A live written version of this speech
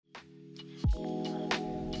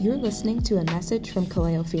You're listening to a message from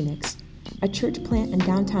Kaleo Phoenix, a church plant in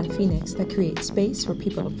downtown Phoenix that creates space for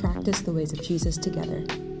people to practice the ways of Jesus together.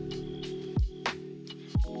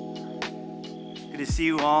 Good to see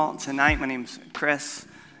you all tonight. My name's Chris.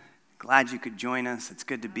 Glad you could join us. It's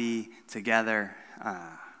good to be together.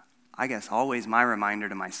 I guess always my reminder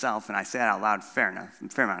to myself, and I say it out loud a fair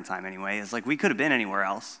amount of time anyway, is like we could have been anywhere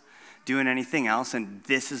else, doing anything else, and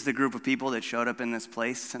this is the group of people that showed up in this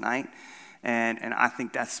place tonight. And I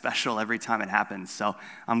think that's special every time it happens. So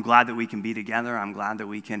I'm glad that we can be together. I'm glad that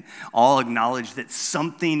we can all acknowledge that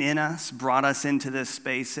something in us brought us into this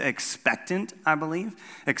space expectant, I believe.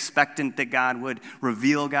 Expectant that God would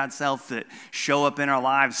reveal God's self, that show up in our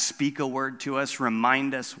lives, speak a word to us,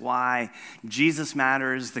 remind us why Jesus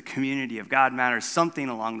matters, the community of God matters, something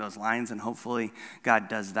along those lines. And hopefully God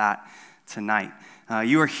does that tonight.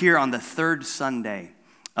 You are here on the third Sunday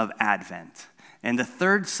of Advent. And the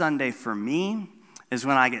third Sunday for me is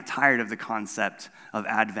when I get tired of the concept of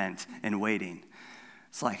Advent and waiting.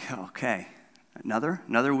 It's like, okay,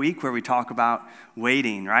 another week where we talk about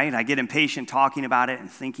waiting, right? I get impatient talking about it and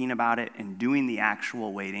thinking about it and doing the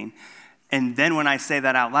actual waiting. And then when I say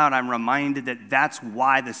that out loud, I'm reminded that that's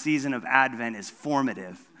why the season of Advent is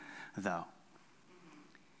formative, though.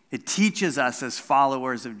 It teaches us as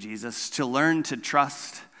followers of Jesus to learn to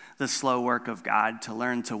trust the slow work of God, to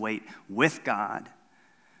learn to wait with God,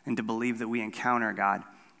 and to believe that we encounter God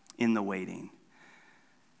in the waiting.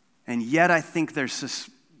 And yet I think there's this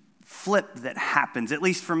flip that happens, at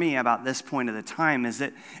least for me about this point of the time, is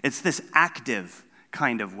that it's this active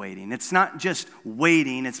kind of waiting. It's not just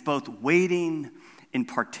waiting, it's both waiting and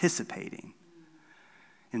participating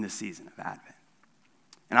in the season of Advent.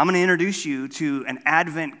 And I'm going to introduce you to an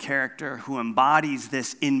Advent character who embodies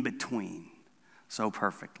this in-between so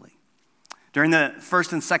perfectly. During the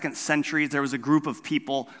 1st and 2nd centuries, there was a group of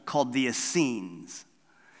people called the Essenes.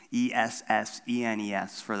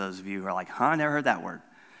 E-S-S-E-N-E-S, for those of you who are like, never heard that word.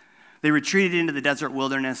 They retreated into the desert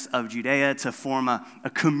wilderness of Judea to form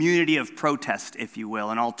a community of protest, if you will,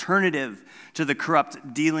 an alternative to the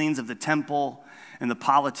corrupt dealings of the temple and the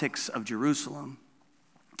politics of Jerusalem.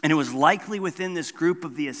 And it was likely within this group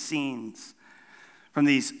of the Essenes, from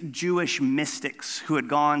these Jewish mystics who had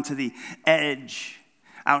gone to the edge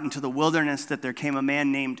out into the wilderness, that there came a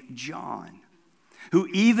man named John, who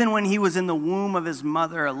even when he was in the womb of his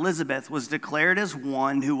mother Elizabeth was declared as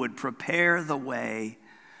one who would prepare the way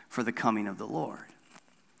for the coming of the Lord.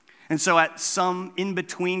 And so at some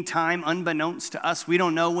in-between time, unbeknownst to us, we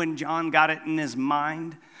don't know when John got it in his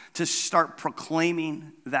mind to start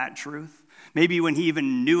proclaiming that truth. Maybe when he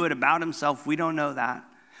even knew it about himself, we don't know that.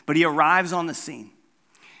 But he arrives on the scene.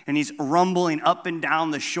 And he's rumbling up and down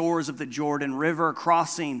the shores of the Jordan River,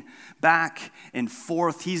 crossing back and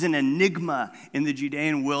forth. He's an enigma in the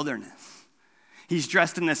Judean wilderness. He's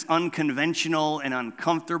dressed in this unconventional and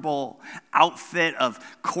uncomfortable outfit of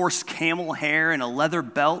coarse camel hair and a leather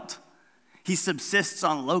belt. He subsists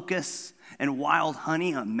on locusts and wild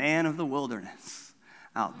honey, a man of the wilderness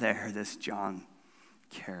out there, this John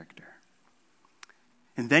character.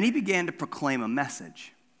 And then he began to proclaim a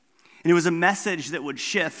message. And it was a message that would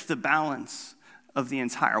shift the balance of the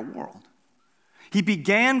entire world. He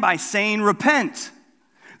began by saying, "Repent.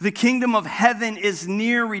 The kingdom of heaven is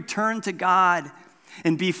near. Return to God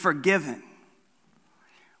and be forgiven."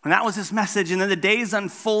 And that was his message. And then the days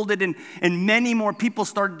unfolded, and many more people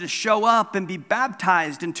started to show up and be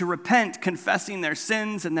baptized and to repent, confessing their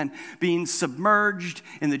sins, and then being submerged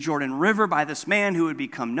in the Jordan River by this man who would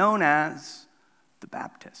become known as the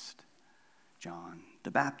Baptist, John the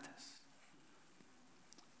Baptist.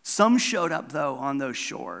 Some showed up, though, on those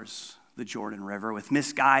shores, the Jordan River, with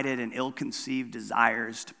misguided and ill-conceived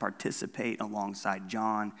desires to participate alongside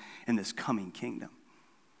John in this coming kingdom.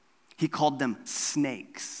 He called them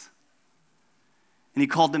snakes. And he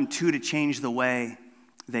called them, too, to change the way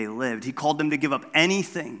they lived. He called them to give up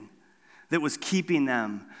anything that was keeping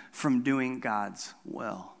them from doing God's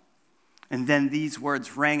will. And then these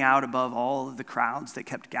words rang out above all of the crowds that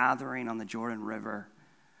kept gathering on the Jordan River.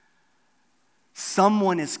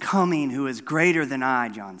 "Someone is coming who is greater than I,"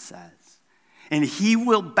 John says, "and he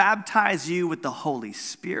will baptize you with the Holy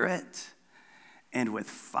Spirit and with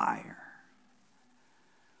fire."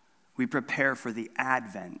 We prepare for the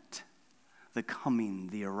advent, the coming,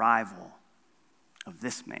 the arrival of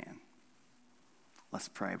this man. Let's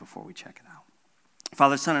pray before we check it out.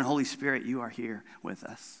 Father, Son, and Holy Spirit, you are here with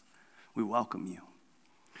us. We welcome you.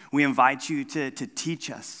 We invite you to teach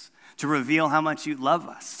us, to reveal how much you love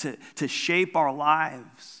us, to shape our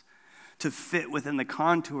lives, to fit within the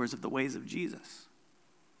contours of the ways of Jesus.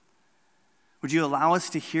 Would you allow us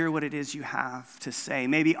to hear what it is you have to say?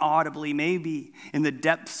 Maybe audibly, maybe in the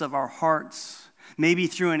depths of our hearts, maybe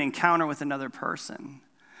through an encounter with another person.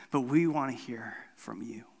 But we want to hear from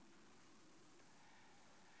you.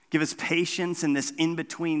 Give us patience in this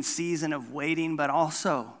in-between season of waiting, but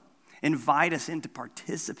also invite us into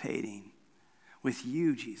participating with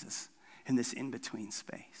you, Jesus, in this in-between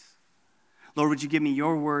space. Lord, would you give me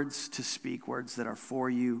your words to speak, words that are for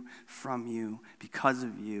you, from you, because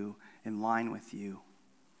of you, in line with you.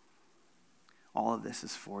 All of this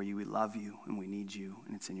is for you. We love you and we need you,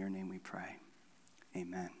 and it's in your name we pray.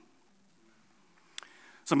 Amen.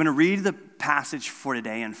 So I'm going to read the passage for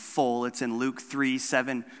today in full. It's in Luke 3,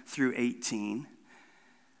 7 through 18.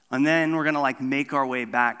 And then we're going to make our way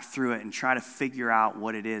back through it and try to figure out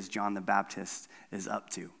what it is John the Baptist is up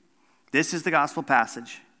to. This is the gospel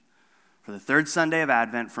passage for the third Sunday of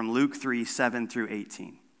Advent from Luke 3, 7 through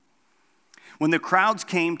 18. When the crowds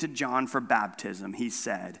came to John for baptism, he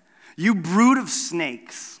said, "You brood of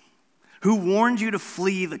snakes, who warned you to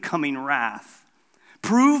flee the coming wrath?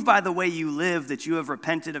 Prove by the way you live that you have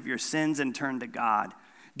repented of your sins and turned to God.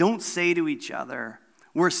 Don't say to each other,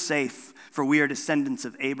 'We're safe, for we are descendants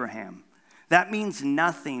of Abraham.' That means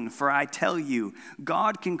nothing, for I tell you,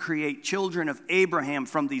 God can create children of Abraham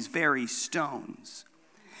from these very stones.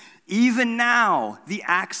 Even now, the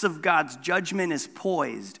axe of God's judgment is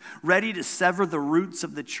poised, ready to sever the roots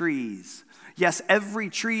of the trees. Yes, every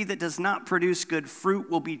tree that does not produce good fruit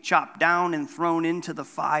will be chopped down and thrown into the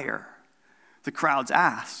fire." The crowds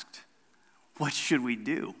asked, "What should we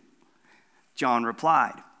do?" John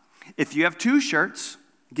replied, "If you have 2 shirts,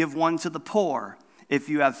 give one to the poor. If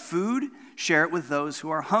you have food, share it with those who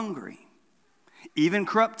are hungry." Even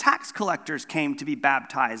corrupt tax collectors came to be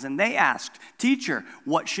baptized, and they asked, "Teacher,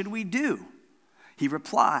 what should we do?" He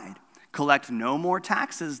replied, "Collect no more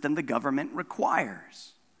taxes than the government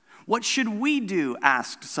requires." "What should we do?"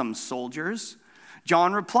 asked some soldiers.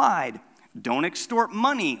 John replied, "Don't extort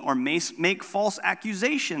money or make false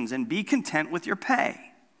accusations, and be content with your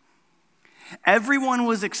pay." Everyone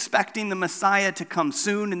was expecting the Messiah to come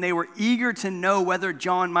soon, and they were eager to know whether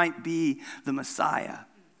John might be the Messiah.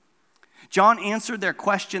 John answered their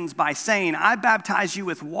questions by saying, "I baptize you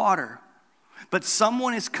with water, but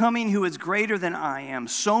someone is coming who is greater than I am,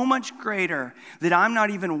 so much greater that I'm not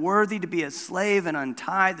even worthy to be a slave and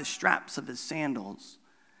untie the straps of his sandals.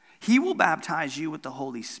 He will baptize you with the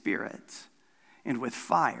Holy Spirit and with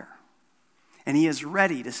fire. And he is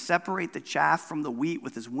ready to separate the chaff from the wheat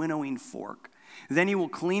with his winnowing fork. Then he will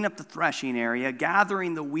clean up the threshing area,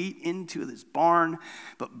 gathering the wheat into his barn,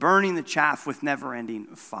 but burning the chaff with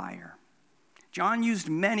never-ending fire." John used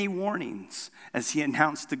many warnings as he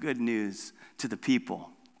announced the good news to the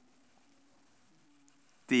people.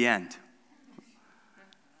 The end.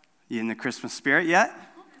 You in the Christmas spirit yet?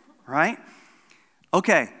 Right?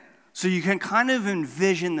 Okay, so you can kind of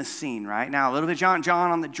envision the scene, right? Now, a little bit John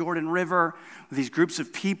on the Jordan River, with these groups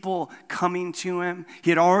of people coming to him.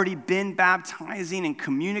 He had already been baptizing and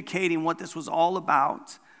communicating what this was all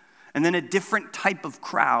about. And then a different type of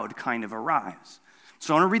crowd kind of arrives.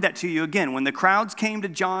 So I want to read that to you again. When the crowds came to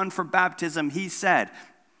John for baptism, he said,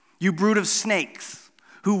 "You brood of snakes,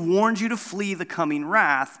 who warned you to flee the coming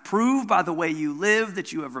wrath, prove by the way you live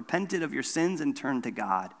that you have repented of your sins and turned to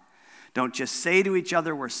God. Don't just say to each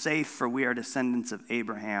other, 'We're safe, for we are descendants of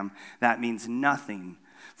Abraham.' That means nothing.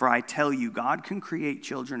 For I tell you, God can create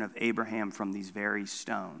children of Abraham from these very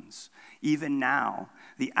stones. Even now,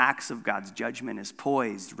 the axe of God's judgment is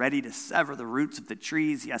poised, ready to sever the roots of the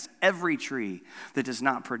trees. Yes, every tree that does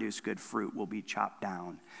not produce good fruit will be chopped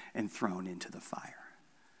down and thrown into the fire."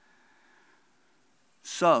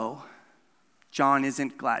 So, John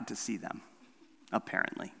isn't glad to see them,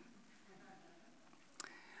 apparently.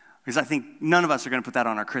 Because I think none of us are going to put that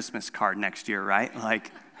on our Christmas card next year,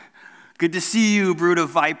 right? Good to see you, brood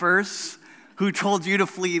of vipers. Who told you to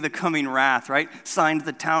flee the coming wrath, right? Signed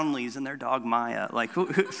the Townleys and their dog Maya.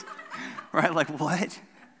 Right? What?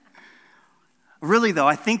 Really, though,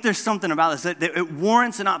 I think there's something about this that it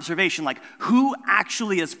warrants an observation. Who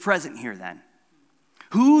actually is present here then?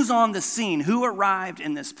 Who's on the scene? Who arrived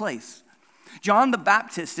in this place? John the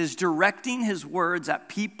Baptist is directing his words at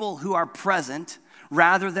people who are present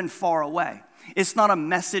rather than far away. It's not a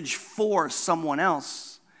message for someone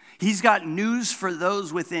else. He's got news for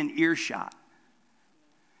those within earshot.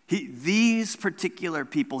 These particular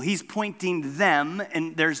people, he's pointing them,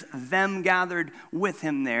 and there's them gathered with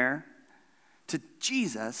him there, to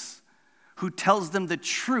Jesus, who tells them the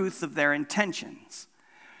truth of their intentions.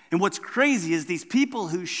 And what's crazy is these people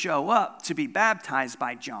who show up to be baptized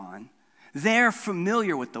by John, they're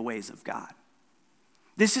familiar with the ways of God.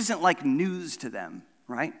 This isn't like news to them,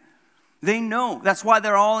 right? They know. That's why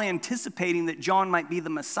they're all anticipating that John might be the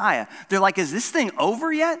Messiah. They're like, is this thing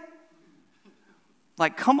over yet?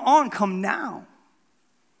 Like, come on, come now.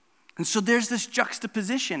 And so there's this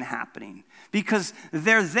juxtaposition happening because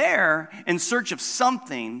they're there in search of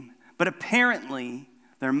something, but apparently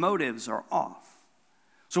their motives are off.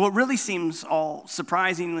 So it really seems all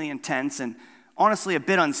surprisingly intense and honestly a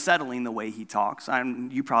bit unsettling the way he talks.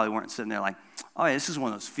 You probably weren't sitting there like, oh yeah, this is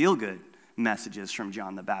one of those feel-good messages from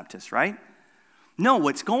John the Baptist, right? No,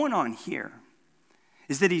 what's going on here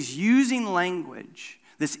is that he's using language,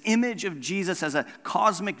 this image of Jesus as a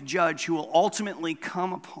cosmic judge who will ultimately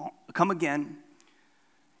come again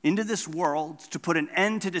into this world to put an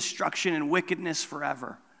end to destruction and wickedness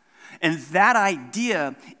forever. And that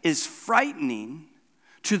idea is frightening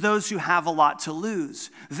to those who have a lot to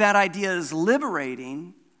lose. That idea is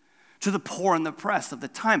liberating to the poor and the oppressed of the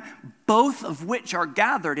time, both of which are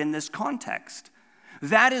gathered in this context.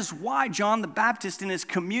 That is why John the Baptist and his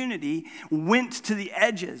community went to the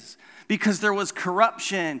edges, because there was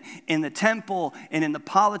corruption in the temple and in the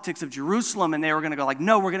politics of Jerusalem, and they were going to go like,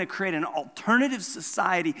 no, we're going to create an alternative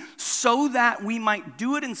society so that we might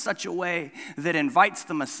do it in such a way that invites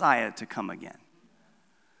the Messiah to come again.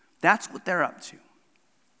 That's what they're up to.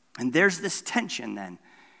 And there's this tension then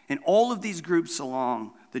in all of these groups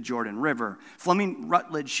along the Jordan River. Fleming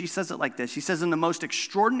Rutledge, she says it like this. She says, in the most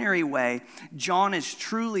extraordinary way, John is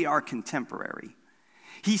truly our contemporary.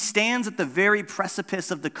 He stands at the very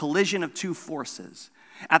precipice of the collision of two forces,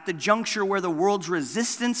 at the juncture where the world's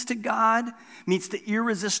resistance to God meets the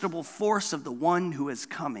irresistible force of the one who is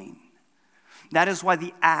coming. That is why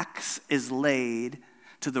the axe is laid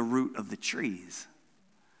to the root of the trees.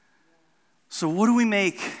 So what do we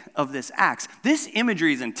make of this axe? This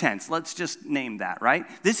imagery is intense. Let's just name that, right?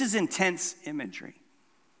 This is intense imagery.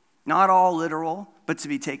 Not all literal, but to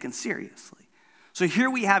be taken seriously. So here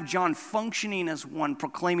we have John functioning as one,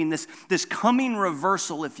 proclaiming this coming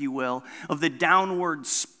reversal, if you will, of the downward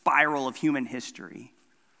spiral of human history.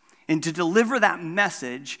 And to deliver that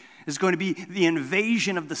message is going to be the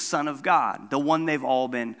invasion of the Son of God, the one they've all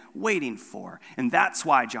been waiting for. And that's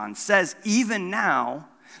why John says, even now,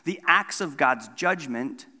 the axe of God's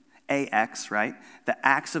judgment, AX, right? The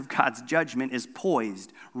axe of God's judgment is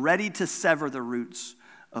poised, ready to sever the roots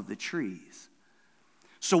of the trees.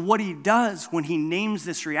 So what he does when he names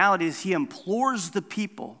this reality is he implores the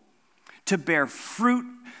people to bear fruit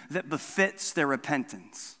that befits their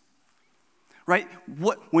repentance. Right?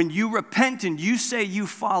 When you repent and you say you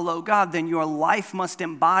follow God, then your life must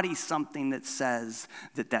embody something that says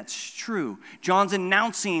that that's true. John's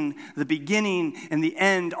announcing the beginning and the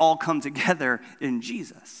end all come together in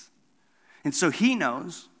Jesus. And so he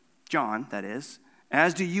knows, John, that is,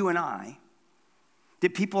 as do you and I,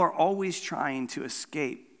 that people are always trying to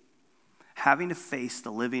escape having to face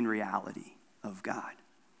the living reality of God.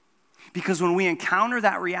 Because when we encounter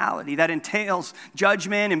that reality that entails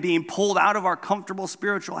judgment and being pulled out of our comfortable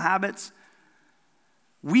spiritual habits,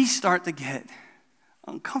 we start to get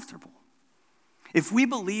uncomfortable. If we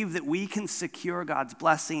believe that we can secure God's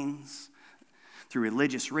blessings through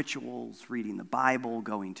religious rituals, reading the Bible,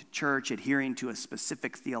 going to church, adhering to a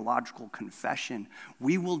specific theological confession,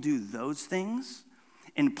 we will do those things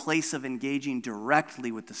in place of engaging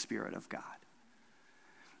directly with the Spirit of God.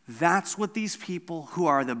 That's what these people who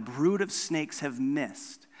are the brood of snakes have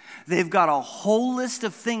missed. They've got a whole list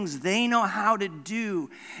of things they know how to do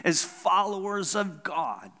as followers of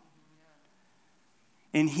God.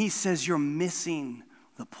 And he says, you're missing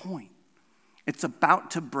the point. It's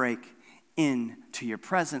about to break into your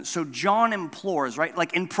presence. So John implores, right,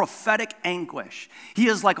 like in prophetic anguish. He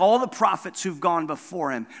is like all the prophets who've gone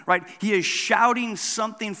before him, right? He is shouting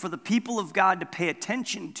something for the people of God to pay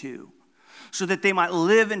attention to, so that they might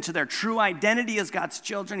live into their true identity as God's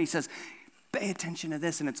children. He says, pay attention to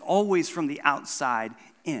this, and it's always from the outside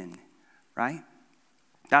in, right?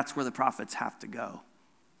 That's where the prophets have to go.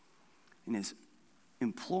 And his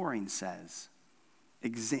imploring says,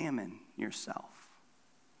 examine yourself.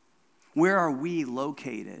 Where are we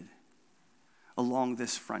located along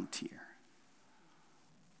this frontier?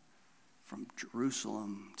 From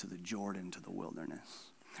Jerusalem to the Jordan to the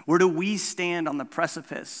wilderness. Where do we stand on the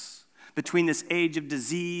precipice between this age of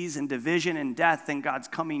disease and division and death and God's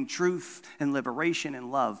coming truth and liberation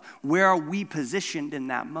and love? Where are we positioned in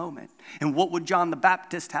that moment? And what would John the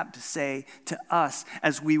Baptist have to say to us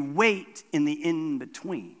as we wait in the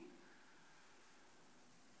in-between?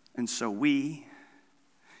 And so we,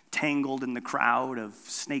 tangled in the crowd of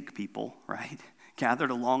snake people, right,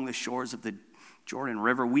 gathered along the shores of the Jordan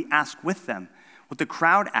River, we asked with them what the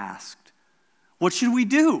crowd asked. What should we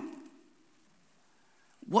do?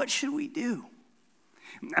 What should we do?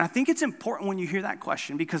 And I think it's important when you hear that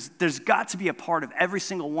question because there's got to be a part of every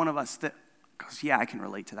single one of us that goes, yeah, I can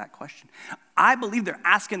relate to that question. I believe they're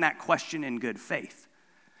asking that question in good faith,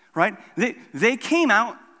 right? They came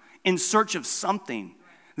out in search of something.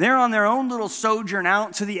 They're on their own little sojourn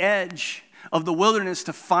out to the edge of the wilderness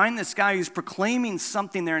to find this guy who's proclaiming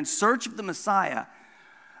something. They're in search of the Messiah.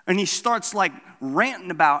 And he starts like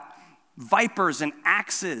ranting about vipers and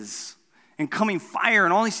axes and coming fire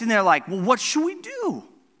and all these things. They're like, well, what should we do?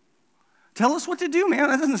 Tell us what to do, man.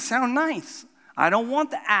 That doesn't sound nice. I don't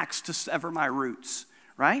want the axe to sever my roots,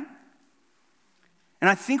 right? And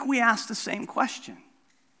I think we ask the same question.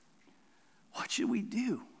 What should we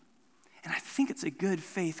do? And I think it's a good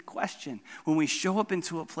faith question when we show up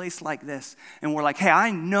into a place like this and we're like, hey,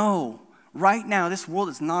 I know right now this world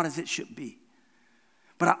is not as it should be.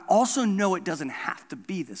 But I also know it doesn't have to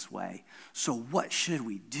be this way. So what should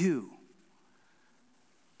we do?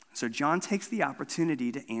 So John takes the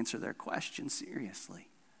opportunity to answer their question seriously.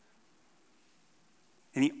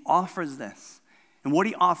 And he offers this. And what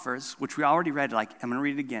he offers, which we already read, like, I'm going to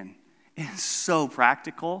read it again. It's so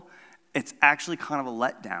practical. It's actually kind of a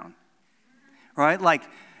letdown. Right? Like,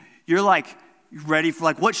 you're like ready for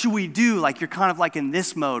like, what should we do? Like, you're kind of like in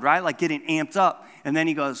this mode, right? Like getting amped up. And then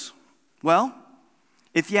he goes, well,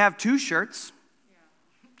 if you have 2 shirts,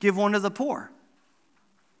 give one to the poor.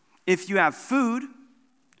 If you have food,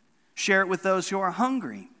 share it with those who are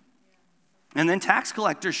hungry. And then tax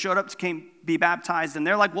collectors showed up to be baptized, and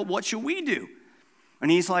they're like, well, what should we do?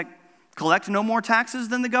 And he's like, collect no more taxes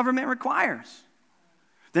than the government requires.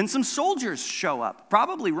 Then some soldiers show up,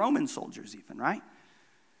 probably Roman soldiers even, right? What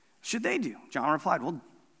should they do? John replied, well,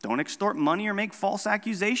 don't extort money or make false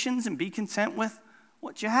accusations and be content with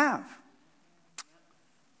what you have.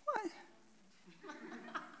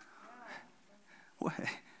 What?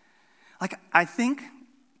 Like, I think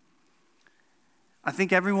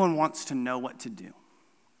everyone wants to know what to do.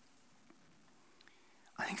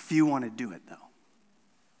 I think few want to do it, though.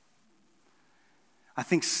 I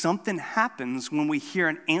think something happens when we hear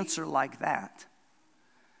an answer like that.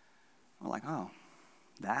 We're like, oh,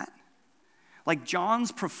 that? Like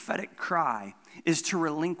John's prophetic cry is to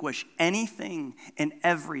relinquish anything and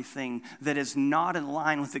everything that is not in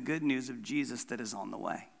line with the good news of Jesus that is on the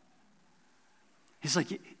way. He's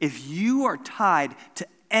like, if you are tied to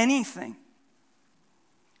anything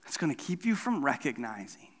that's going to keep you from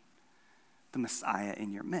recognizing the Messiah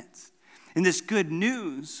in your midst. And this good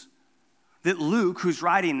news that Luke, who's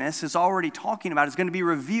writing this, is already talking about is going to be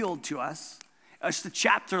revealed to us. Just a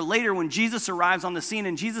chapter later when Jesus arrives on the scene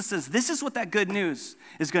and Jesus says, this is what that good news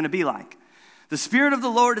is going to be like. The Spirit of the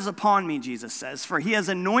Lord is upon me, Jesus says, for he has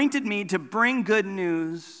anointed me to bring good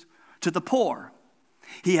news to the poor.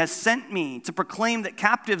 He has sent me to proclaim that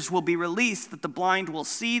captives will be released, that the blind will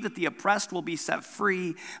see, that the oppressed will be set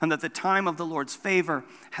free, and that the time of the Lord's favor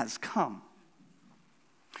has come.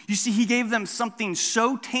 You see, he gave them something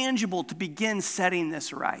so tangible to begin setting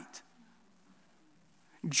this right.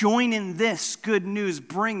 Join in this good news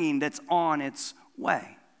bringing that's on its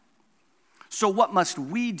way. So what must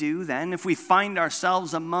we do then if we find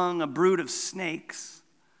ourselves among a brood of snakes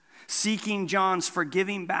seeking John's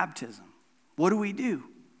forgiving baptism? What do?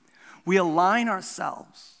 We align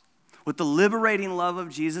ourselves with the liberating love of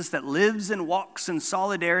Jesus that lives and walks in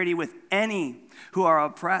solidarity with any who are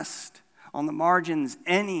oppressed on the margins,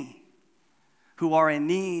 any who are in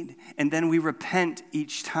need, and then we repent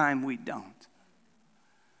each time we don't.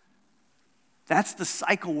 That's the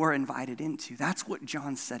cycle we're invited into. That's what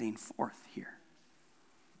John's setting forth here.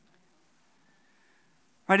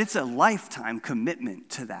 Right? It's a lifetime commitment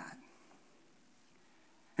to that.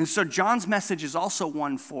 And so John's message is also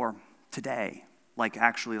one for today, like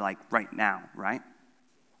right now, right?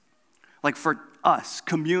 Like for us,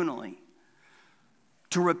 communally,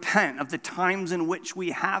 to repent of the times in which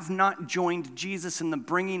we have not joined Jesus in the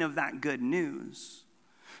bringing of that good news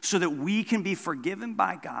so that we can be forgiven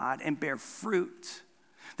by God and bear fruit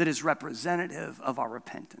that is representative of our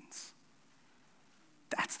repentance.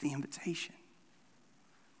 That's the invitation.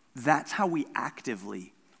 That's how we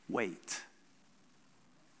actively wait.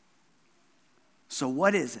 So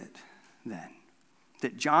what is it then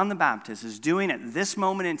that John the Baptist is doing at this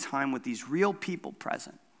moment in time with these real people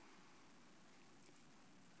present?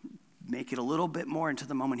 Make it a little bit more into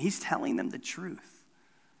the moment. He's telling them the truth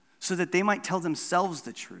so that they might tell themselves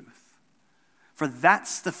the truth. For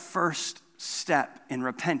that's the first step in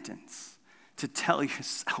repentance, to tell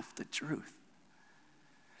yourself the truth.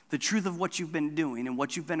 The truth of what you've been doing and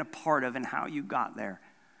what you've been a part of and how you got there.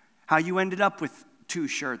 How you ended up with 2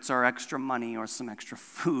 shirts or extra money or some extra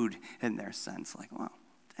food in their sense. Like, well,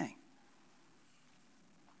 dang.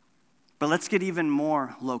 But let's get even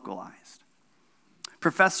more localized.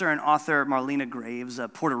 Professor and author Marlena Graves, a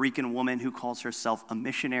Puerto Rican woman who calls herself a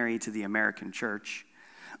missionary to the American church,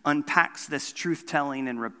 unpacks this truth-telling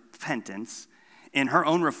and repentance in her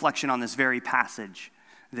own reflection on this very passage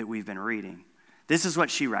that we've been reading. This is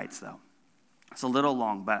what she writes, though. It's a little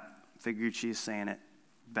long, but I figured she's saying it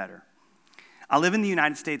better. I live in the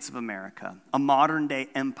United States of America, a modern-day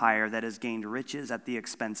empire that has gained riches at the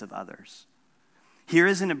expense of others. Here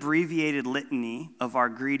is an abbreviated litany of our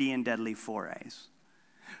greedy and deadly forays.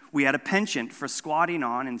 We had a penchant for squatting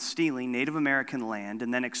on and stealing Native American land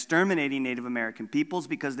and then exterminating Native American peoples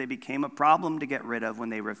because they became a problem to get rid of when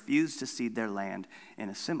they refused to cede their land and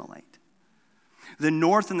assimilate. The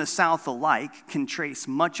North and the South alike can trace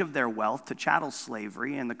much of their wealth to chattel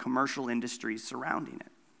slavery and the commercial industries surrounding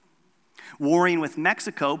it. Warring with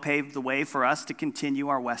Mexico paved the way for us to continue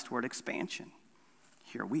our westward expansion.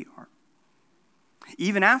 Here we are.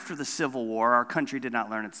 Even after the Civil War, our country did not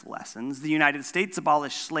learn its lessons. The United States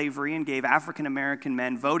abolished slavery and gave African American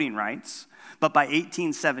men voting rights. But by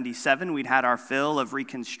 1877, we'd had our fill of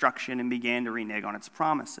Reconstruction and began to renege on its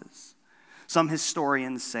promises. Some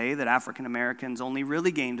historians say that African Americans only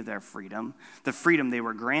really gained their freedom, the freedom they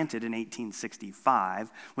were granted in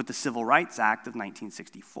 1865 with the Civil Rights Act of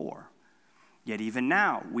 1964. Yet even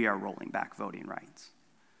now, we are rolling back voting rights.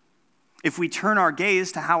 If we turn our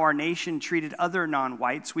gaze to how our nation treated other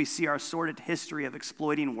non-whites, we see our sordid history of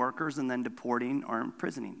exploiting workers and then deporting or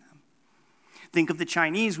imprisoning them. Think of the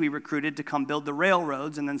Chinese we recruited to come build the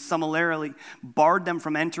railroads and then summarily barred them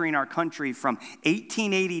from entering our country from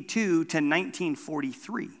 1882 to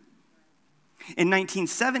 1943. In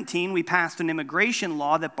 1917, we passed an immigration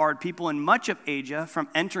law that barred people in much of Asia from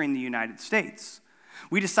entering the United States.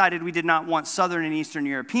 We decided we did not want Southern and Eastern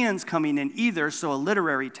Europeans coming in either, so a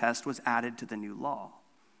literary test was added to the new law.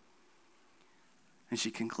 And she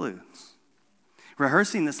concludes,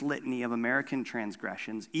 rehearsing this litany of American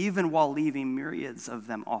transgressions, even while leaving myriads of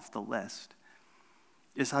them off the list,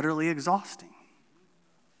 is utterly exhausting.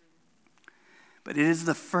 But it is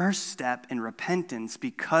the first step in repentance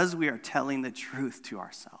because we are telling the truth to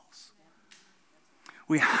ourselves.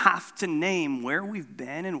 We have to name where we've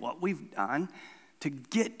been and what we've done to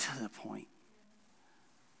get to the point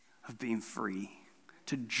of being free,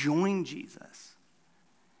 to join Jesus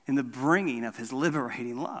in the bringing of his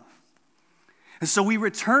liberating love. And so we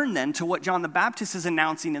return then to what John the Baptist is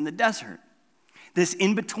announcing in the desert. This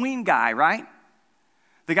in-between guy, right?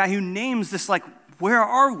 The guy who names this like, where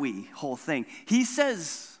are we whole thing. He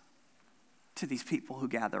says to these people who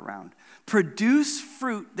gather around, produce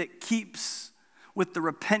fruit that keeps with the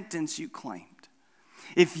repentance you claimed.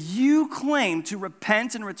 If you claim to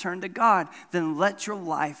repent and return to God, then let your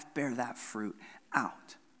life bear that fruit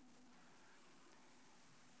out.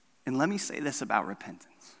 And let me say this about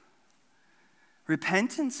repentance.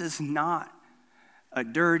 Repentance is not a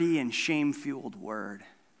dirty and shame-fueled word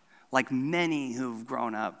like many who've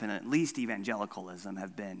grown up in at least evangelicalism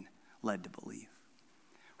have been led to believe.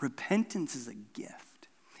 Repentance is a gift,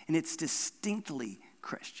 and it's distinctly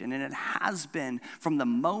Christian, and it has been from the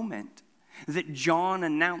moment that John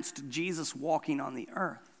announced Jesus walking on the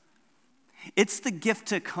earth. It's the gift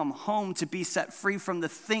to come home, to be set free from the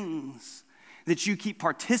things that you keep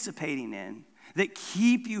participating in that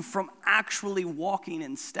keep you from actually walking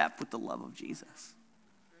in step with the love of Jesus.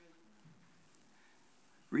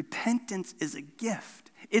 Repentance is a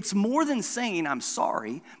gift. It's more than saying I'm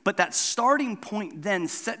sorry, but that starting point then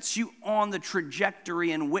sets you on the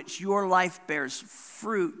trajectory in which your life bears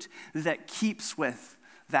fruit that keeps with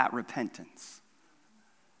that repentance.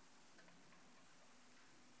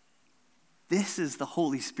 This is the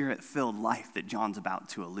Holy Spirit-filled life that John's about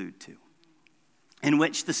to allude to, in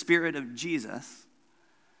which the Spirit of Jesus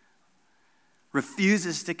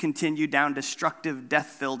refuses to continue down destructive,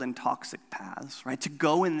 death-filled, and toxic paths, right? To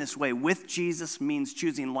go in this way with Jesus means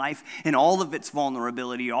choosing life in all of its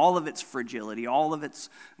vulnerability, all of its fragility, all of its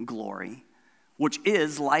glory, which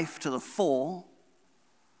is life to the full.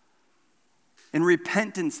 And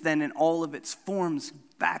repentance then in all of its forms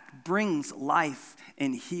back brings life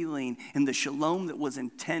and healing and the shalom that was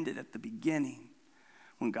intended at the beginning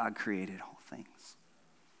when God created all things.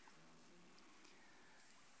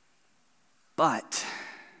 But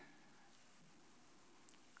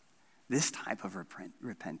this type of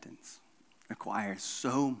repentance requires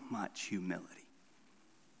so much humility.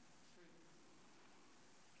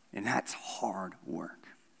 And that's hard work.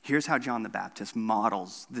 Here's how John the Baptist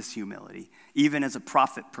models this humility, even as a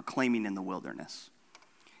prophet proclaiming in the wilderness.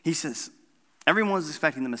 He says, everyone was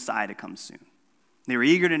expecting the Messiah to come soon. They were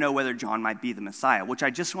eager to know whether John might be the Messiah, which I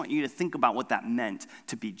just want you to think about what that meant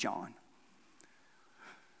to be John.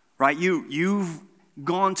 right? You've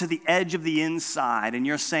gone to the edge of the inside and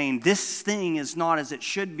you're saying, this thing is not as it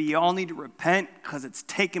should be. You all need to repent because it's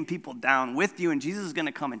taking people down with you, and Jesus is going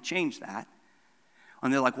to come and change that.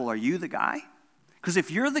 And they're like, well, are you the guy? Because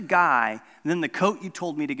if you're the guy, then the coat you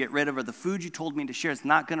told me to get rid of or the food you told me to share is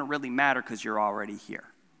not going to really matter because you're already here.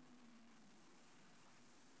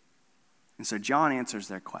 And so John answers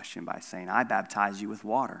their question by saying, I baptize you with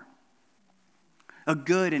water. A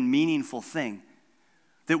good and meaningful thing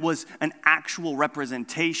that was an actual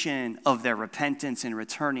representation of their repentance and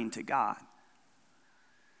returning to God.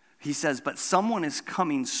 He says, but someone is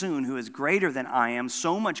coming soon who is greater than I am,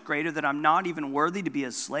 so much greater that I'm not even worthy to be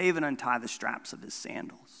a slave and untie the straps of his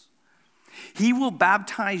sandals. He will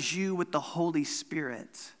baptize you with the Holy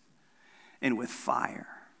Spirit and with fire.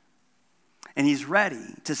 And he's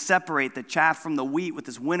ready to separate the chaff from the wheat with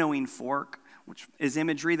his winnowing fork, which is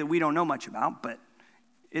imagery that we don't know much about, but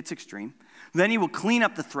it's extreme. Then he will clean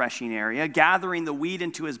up the threshing area, gathering the wheat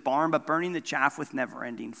into his barn, but burning the chaff with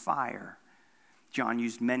never-ending fire. John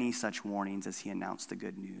used many such warnings as he announced the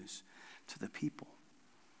good news to the people.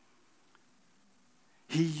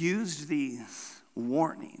 He used these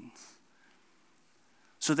warnings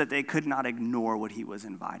so that they could not ignore what he was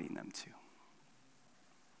inviting them to.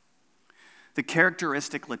 The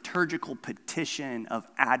characteristic liturgical petition of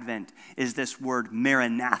Advent is this word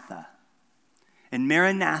Maranatha. And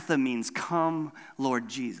Maranatha means, come, Lord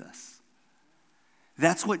Jesus.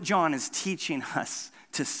 That's what John is teaching us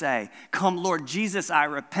to say. Come, Lord Jesus, I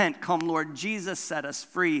repent. Come, Lord Jesus, set us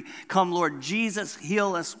free. Come, Lord Jesus,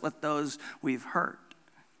 heal us with those we've hurt.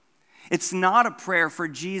 It's not a prayer for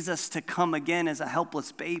Jesus to come again as a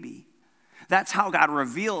helpless baby. That's how God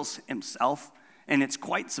reveals himself, and it's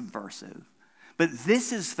quite subversive. But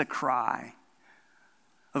this is the cry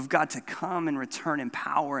of God to come and return in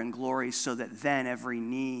power and glory so that then every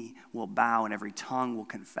knee will bow and every tongue will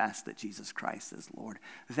confess that Jesus Christ is Lord.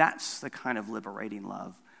 That's the kind of liberating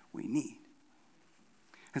love we need.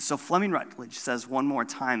 And so Fleming Rutledge says one more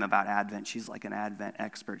time about Advent. She's like an Advent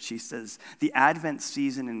expert. She says, the Advent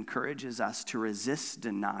season encourages us to resist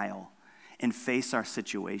denial and face our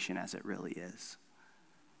situation as it really is.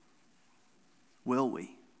 Will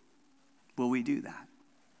we? Will we do that?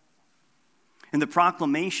 And the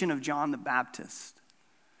proclamation of John the Baptist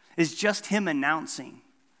is just him announcing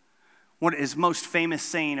what his most famous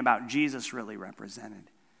saying about Jesus really represented.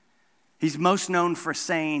 He's most known for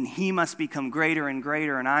saying, he must become greater and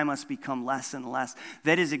greater and I must become less and less.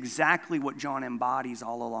 That is exactly what John embodies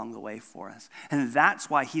all along the way for us. And that's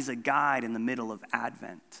why he's a guide in the middle of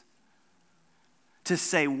Advent. To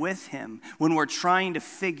say with him, when we're trying to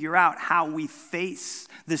figure out how we face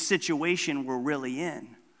the situation we're really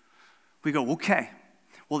in, we go, okay,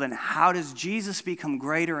 well then how does Jesus become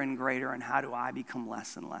greater and greater and how do I become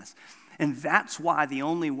less and less? And that's why the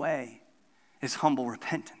only way is humble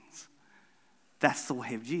repentance. That's the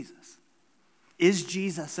way of Jesus. Is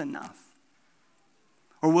Jesus enough?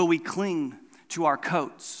 Or will we cling to our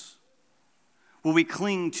coats? Will we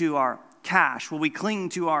cling to our cash? Will we cling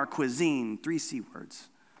to our cuisine? 3 C words.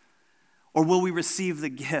 Or will we receive the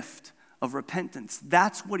gift of repentance?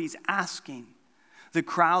 That's what he's asking the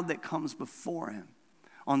crowd that comes before him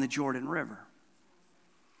on the Jordan River.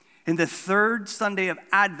 And the third Sunday of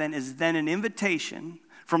Advent is then an invitation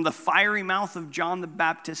from the fiery mouth of John the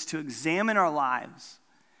Baptist to examine our lives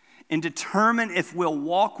and determine if we'll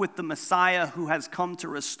walk with the Messiah who has come to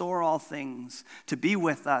restore all things, to be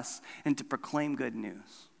with us, and to proclaim good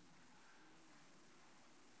news.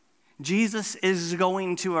 Jesus is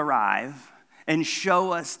going to arrive and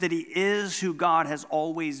show us that he is who God has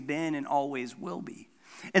always been and always will be.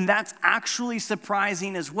 And that's actually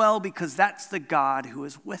surprising as well because that's the God who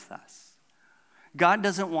is with us. God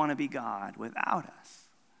doesn't want to be God without us.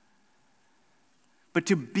 But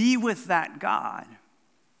to be with that God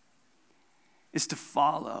is to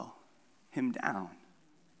follow him down.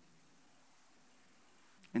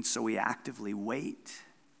 And so we actively wait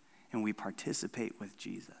and we participate with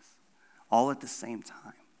Jesus all at the same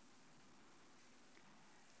time.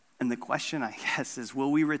 And the question, I guess, is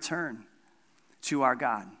will we return to our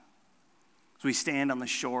God as we stand on the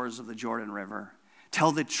shores of the Jordan River,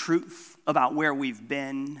 tell the truth about where we've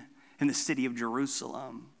been in the city of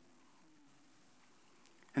Jerusalem,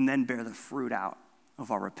 and then bear the fruit out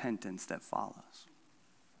of our repentance that follows?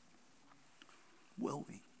 Will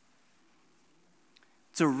we?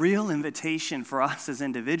 It's a real invitation for us as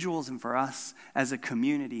individuals and for us as a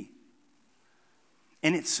community.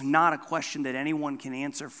 And it's not a question that anyone can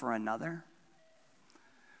answer for another.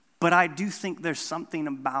 But I do think there's something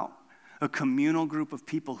about a communal group of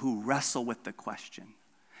people who wrestle with the question.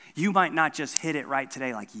 You might not just hit it right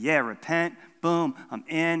today, like, yeah, repent, boom, I'm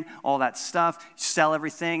in, all that stuff, sell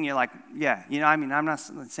everything. You're like, yeah, I'm not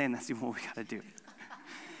saying that's what we got to do.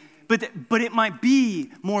 But it might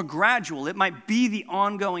be more gradual. It might be the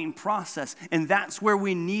ongoing process. And that's where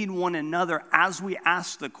we need one another as we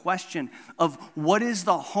ask the question of what is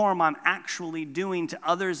the harm I'm actually doing to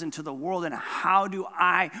others and to the world, and how do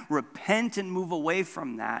I repent and move away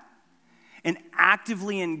from that and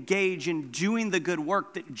actively engage in doing the good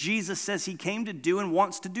work that Jesus says he came to do and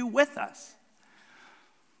wants to do with us.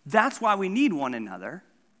 That's why we need one another.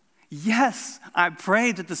 Yes, I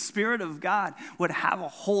pray that the Spirit of God would have a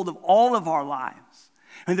hold of all of our lives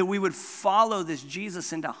and that we would follow this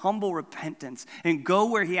Jesus into humble repentance and go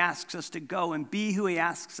where he asks us to go and be who he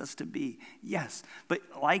asks us to be. Yes, but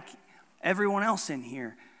like everyone else in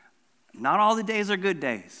here, not all the days are good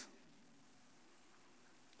days.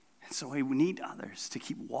 And so we need others to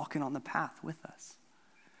keep walking on the path with us.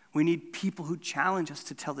 We need people who challenge us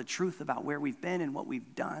to tell the truth about where we've been and what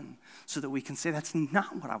we've done so that we can say, that's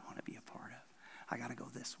not what I want to be a part of. I got to go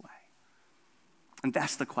this way. And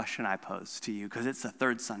that's the question I pose to you, because it's the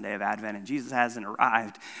third Sunday of Advent and Jesus hasn't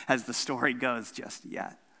arrived, as the story goes, just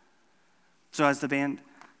yet. So as the band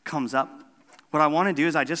comes up, what I want to do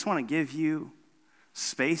is I just want to give you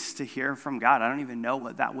space to hear from God. I don't even know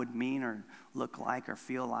what that would mean or look like or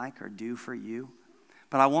feel like or do for you.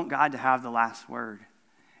 But I want God to have the last word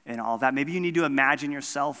in all that. Maybe you need to imagine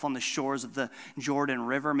yourself on the shores of the Jordan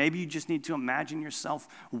River. Maybe you just need to imagine yourself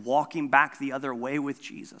walking back the other way with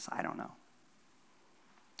Jesus. I don't know.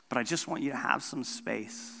 But I just want you to have some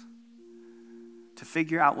space to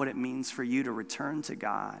figure out what it means for you to return to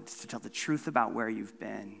God, to tell the truth about where you've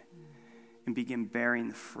been, and begin bearing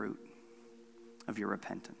the fruit of your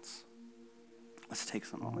repentance. Let's take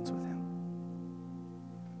some moments with him.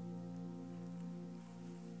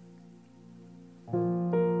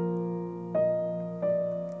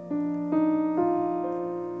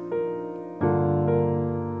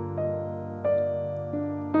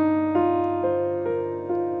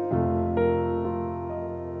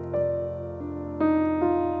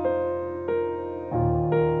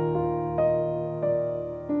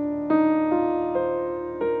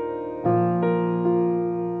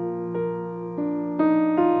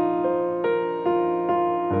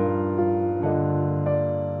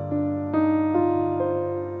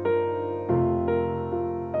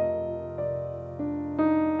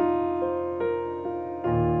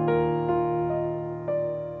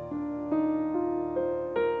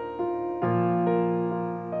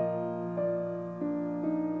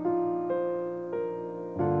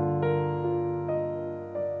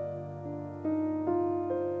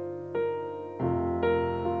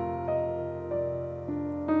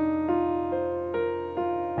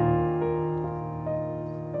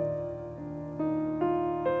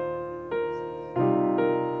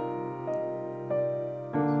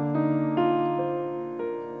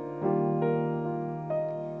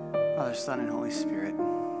 Father, Son, and Holy Spirit,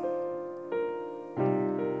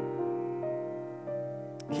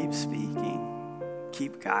 keep speaking,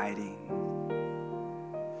 keep guiding,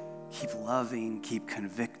 keep loving, keep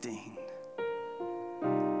convicting.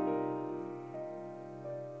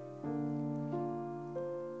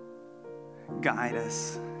 Guide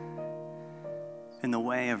us in the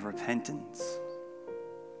way of repentance.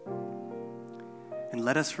 And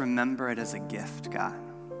let us remember it as a gift, God,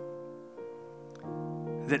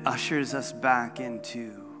 that ushers us back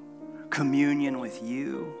into communion with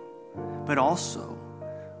you, but also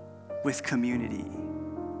with community.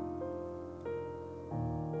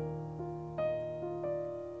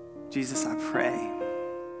 Jesus, I pray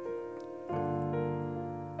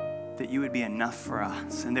that you would be enough for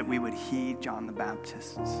us and that we would heed John the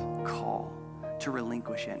Baptist's call to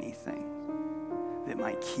relinquish anything that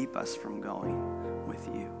might keep us from going with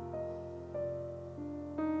you.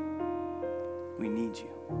 We need you.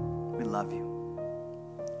 We love you.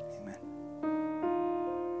 Amen.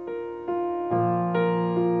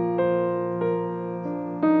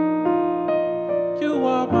 You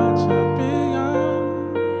are my champion.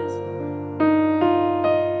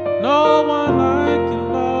 No one like you,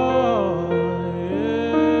 Lord.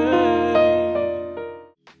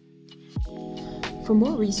 For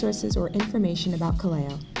more resources or information about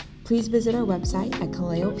Kaleo, please visit our website at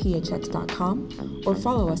kaleophx.com or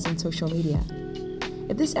follow us on social media.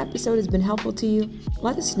 If this episode has been helpful to you,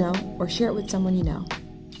 let us know or share it with someone you know.